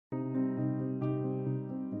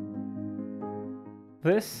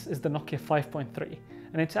This is the Nokia 5.3,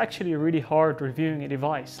 and it's actually really hard reviewing a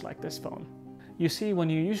device like this phone. You see, when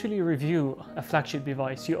you usually review a flagship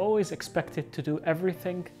device, you always expect it to do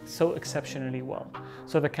everything so exceptionally well.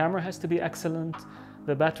 So the camera has to be excellent,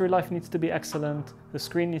 the battery life needs to be excellent, the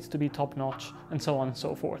screen needs to be top-notch, and so on and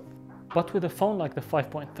so forth. But with a phone like the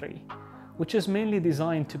 5.3, which is mainly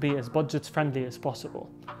designed to be as budget-friendly as possible,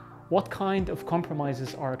 what kind of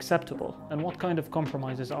compromises are acceptable and what kind of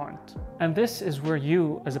compromises aren't? And this is where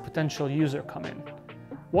you, as a potential user, come in.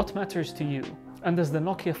 What matters to you? And does the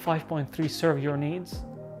Nokia 5.3 serve your needs?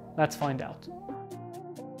 Let's find out.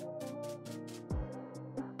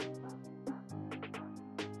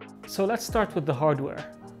 So let's start with the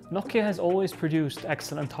hardware. Nokia has always produced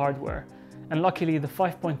excellent hardware, and luckily the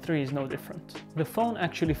 5.3 is no different. The phone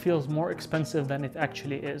actually feels more expensive than it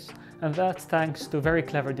actually is, and that's thanks to very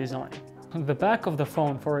clever design. The back of the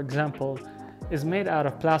phone, for example, is made out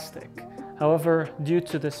of plastic. However, due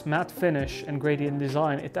to this matte finish and gradient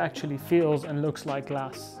design, it actually feels and looks like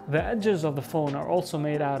glass. The edges of the phone are also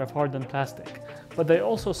made out of hardened plastic, but they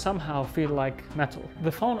also somehow feel like metal.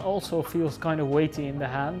 The phone also feels kind of weighty in the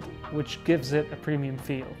hand, which gives it a premium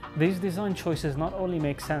feel. These design choices not only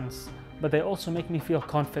make sense, but they also make me feel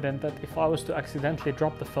confident that if I was to accidentally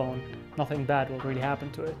drop the phone, nothing bad will really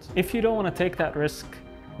happen to it. If you don't want to take that risk,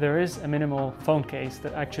 there is a minimal phone case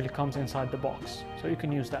that actually comes inside the box, so you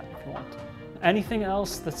can use that if you want. Anything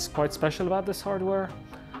else that's quite special about this hardware?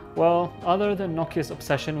 Well, other than Nokia's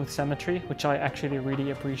obsession with symmetry, which I actually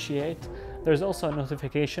really appreciate, there's also a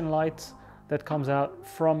notification light that comes out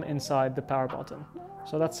from inside the power button.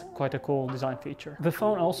 So that's quite a cool design feature. The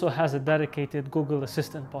phone also has a dedicated Google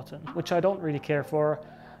Assistant button, which I don't really care for,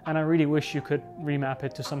 and I really wish you could remap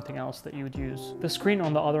it to something else that you would use. The screen,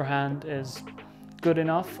 on the other hand, is good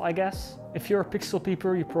enough, I guess. If you're a pixel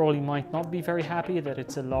peeper, you probably might not be very happy that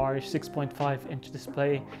it's a large 6.5-inch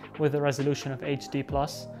display with a resolution of HD+,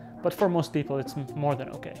 but for most people it's more than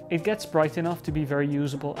okay. It gets bright enough to be very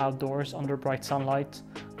usable outdoors under bright sunlight.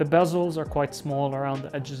 The bezels are quite small around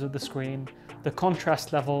the edges of the screen. The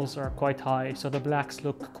contrast levels are quite high, so the blacks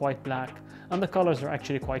look quite black, and the colors are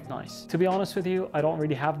actually quite nice. To be honest with you, I don't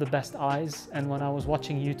really have the best eyes, and when I was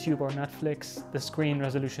watching YouTube or Netflix, the screen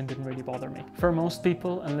resolution didn't really bother me. For most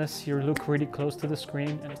people, unless you look really close to the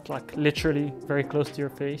screen and it's like literally very close to your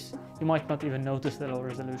face, you might not even notice the low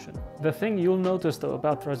resolution. The thing you'll notice though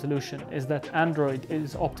about resolution is that Android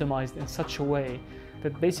is optimized in such a way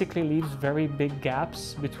that basically leaves very big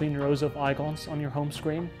gaps between rows of icons on your home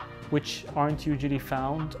screen, which aren't usually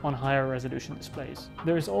found on higher resolution displays.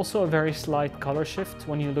 There is also a very slight color shift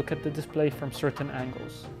when you look at the display from certain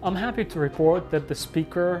angles. I'm happy to report that the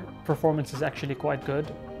speaker performance is actually quite good.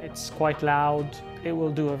 It's quite loud. It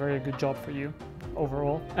will do a very good job for you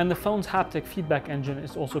overall. And the phone's haptic feedback engine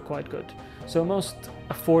is also quite good. So most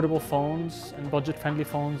affordable phones and budget-friendly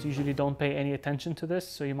phones usually don't pay any attention to this,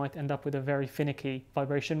 so you might end up with a very finicky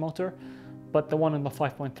vibration motor. But the one in the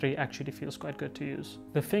 5.3 actually feels quite good to use.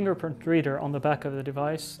 The fingerprint reader on the back of the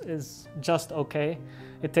device is just okay.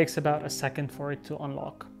 It takes about a second for it to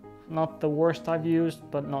unlock. Not the worst I've used,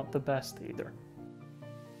 but not the best either.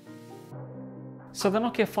 So the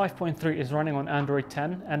Nokia 5.3 is running on Android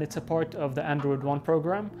 10, and it's a part of the Android One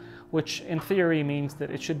program, which in theory means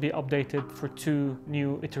that it should be updated for 2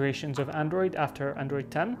 new iterations of Android after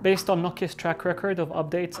Android 10. Based on Nokia's track record of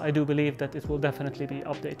updates, I do believe that it will definitely be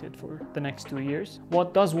updated for the next 2 years.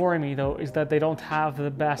 What does worry me though is that they don't have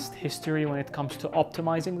the best history when it comes to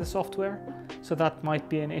optimizing the software, so that might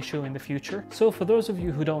be an issue in the future. So for those of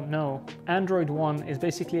you who don't know, Android One is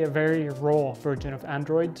basically a very raw version of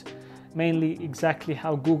Android, mainly exactly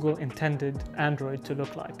how Google intended Android to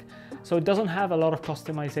look like. So it doesn't have a lot of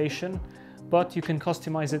customization, but you can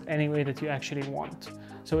customize it any way that you actually want.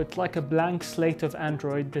 So it's like a blank slate of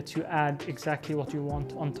Android that you add exactly what you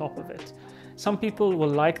want on top of it. Some people will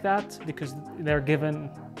like that because they're given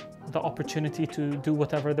the opportunity to do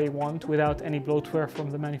whatever they want without any bloatware from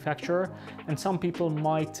the manufacturer, and some people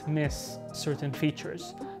might miss certain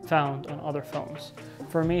features found on other phones.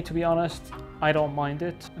 For me, to be honest, I don't mind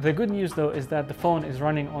it. The good news though is that the phone is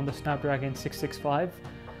running on the Snapdragon 665,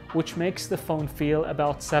 which makes the phone feel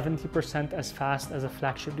about 70% as fast as a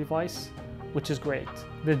flagship device, which is great.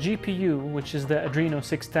 The GPU, which is the Adreno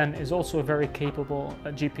 610, is also a very capable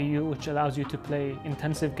GPU, which allows you to play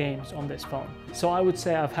intensive games on this phone. So I would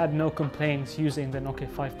say I've had no complaints using the Nokia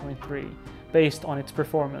 5.3 based on its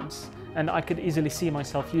performance, and I could easily see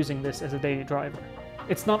myself using this as a daily driver.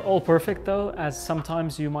 It's not all perfect though, as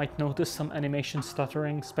sometimes you might notice some animation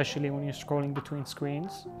stuttering, especially when you're scrolling between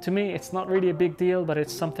screens. To me, it's not really a big deal, but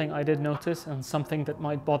it's something I did notice and something that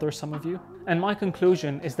might bother some of you. And my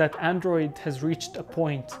conclusion is that Android has reached a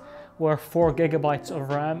point where 4 GB of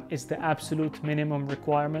RAM is the absolute minimum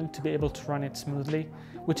requirement to be able to run it smoothly,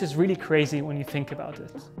 which is really crazy when you think about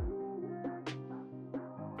it.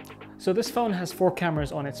 So this phone has 4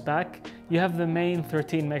 cameras on its back. You have the main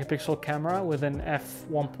 13 megapixel camera with an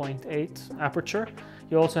f1.8 aperture.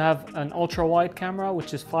 You also have an ultra wide camera,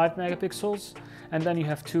 which is 5 megapixels. And then you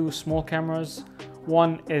have 2 small cameras.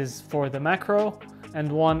 One is for the macro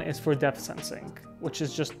and one is for depth sensing, which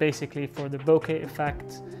is just basically for the bokeh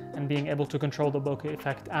effect and being able to control the bokeh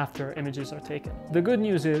effect after images are taken. The good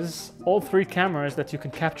news is all 3 cameras that you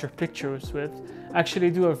can capture pictures with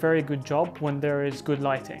actually do a very good job when there is good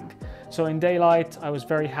lighting. So in daylight, I was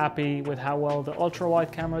very happy with how well the ultra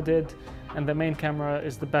wide camera did, and the main camera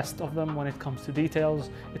is the best of them when it comes to details.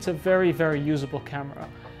 It's a very, very usable camera.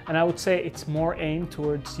 And I would say it's more aimed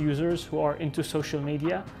towards users who are into social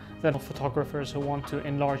media than photographers who want to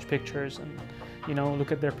enlarge pictures and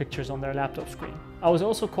look at their pictures on their laptop screen. I was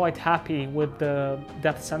also quite happy with the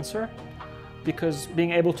depth sensor because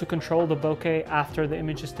being able to control the bokeh after the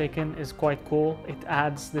image is taken is quite cool. It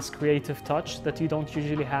adds this creative touch that you don't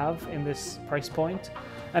usually have in this price point.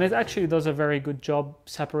 And it actually does a very good job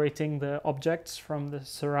separating the objects from the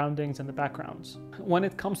surroundings and the backgrounds. When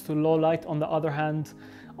it comes to low light, on the other hand,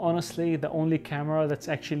 honestly, the only camera that's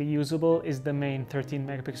actually usable is the main 13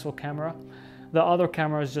 megapixel camera. The other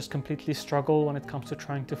cameras just completely struggle when it comes to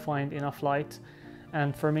trying to find enough light.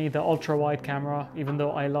 And for me, the ultra wide camera, even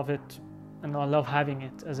though I love it and I love having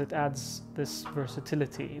it as it adds this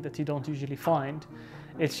versatility that you don't usually find,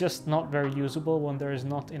 it's just not very usable when there is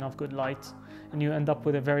not enough good light, and you end up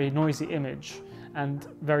with a very noisy image and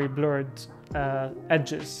very blurred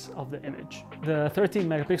edges of the image. The 13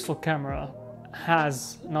 megapixel camera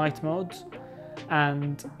has night mode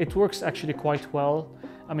and it works actually quite well.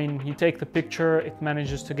 I mean, you take the picture, it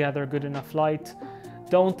manages to gather good enough light.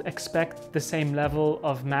 Don't expect the same level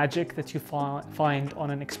of magic that you find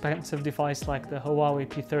on an expensive device like the Huawei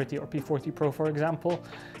P30 or P40 Pro, for example.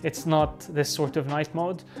 It's not this sort of night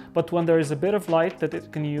mode, but when there is a bit of light that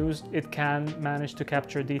it can use, it can manage to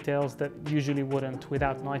capture details that usually wouldn't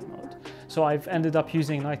without night mode. So I've ended up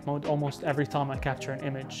using night mode almost every time I capture an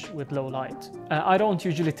image with low light. I don't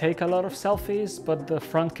usually take a lot of selfies, but the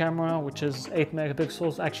front camera, which is 8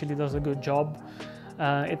 megapixels, actually does a good job.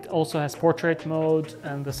 It also has portrait mode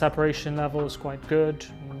and the separation level is quite good.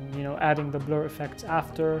 Adding the blur effects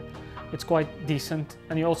after, it's quite decent.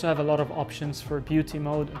 And you also have a lot of options for beauty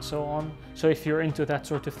mode and so on. So if you're into that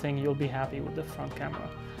sort of thing, you'll be happy with the front camera.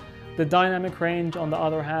 The dynamic range, on the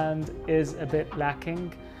other hand, is a bit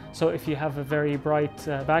lacking. So if you have a very bright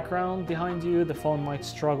background behind you, the phone might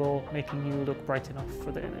struggle making you look bright enough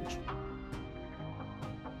for the image.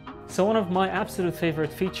 So one of my absolute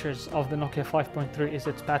favorite features of the Nokia 5.3 is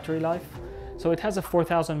its battery life. So it has a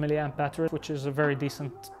 4000 milliamp battery, which is a very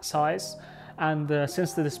decent size. And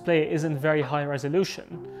since the display isn't very high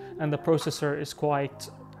resolution and the processor is quite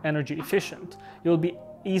energy efficient, you'll be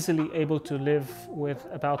easily able to live with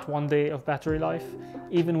about 1 day of battery life,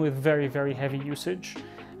 even with very, very heavy usage.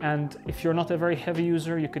 And if you're not a very heavy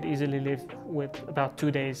user, you could easily live with about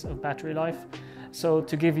 2 days of battery life. So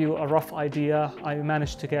to give you a rough idea, I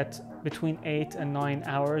managed to get between 8 and 9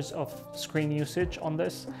 hours of screen usage on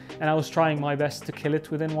this, and I was trying my best to kill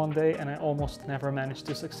it within 1 day, and I almost never managed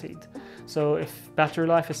to succeed. So if battery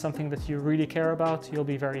life is something that you really care about, you'll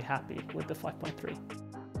be very happy with the 5.3.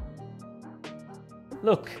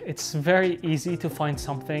 Look, it's very easy to find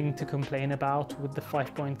something to complain about with the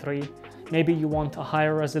 5.3. Maybe you want a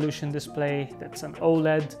higher resolution display that's an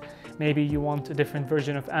OLED. Maybe you want a different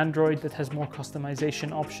version of Android that has more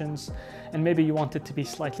customization options. And maybe you want it to be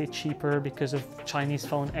slightly cheaper because of Chinese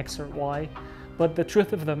phone X or Y. But the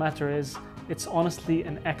truth of the matter is, it's honestly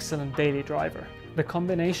an excellent daily driver. The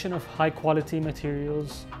combination of high quality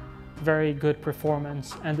materials, very good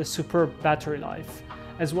performance, and a superb battery life,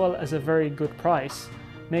 as well as a very good price,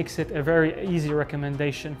 makes it a very easy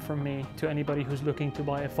recommendation from me to anybody who's looking to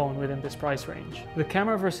buy a phone within this price range. The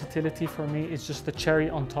camera versatility for me is just the cherry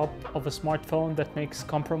on top of a smartphone that makes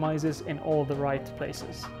compromises in all the right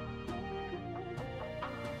places.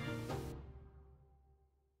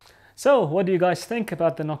 So, what do you guys think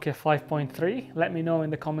about the Nokia 5.3? Let me know in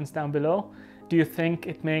the comments down below. Do you think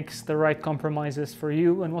it makes the right compromises for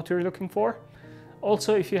you and what you're looking for?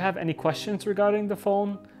 Also, if you have any questions regarding the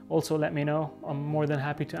phone, also let me know. I'm more than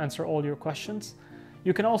happy to answer all your questions.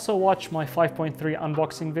 You can also watch my 5.3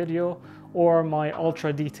 unboxing video or my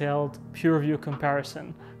ultra detailed pure review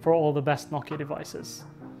comparison for all the best Nokia devices.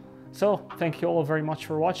 So thank you all very much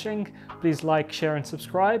for watching. Please like, share and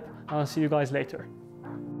subscribe. I'll see you guys later.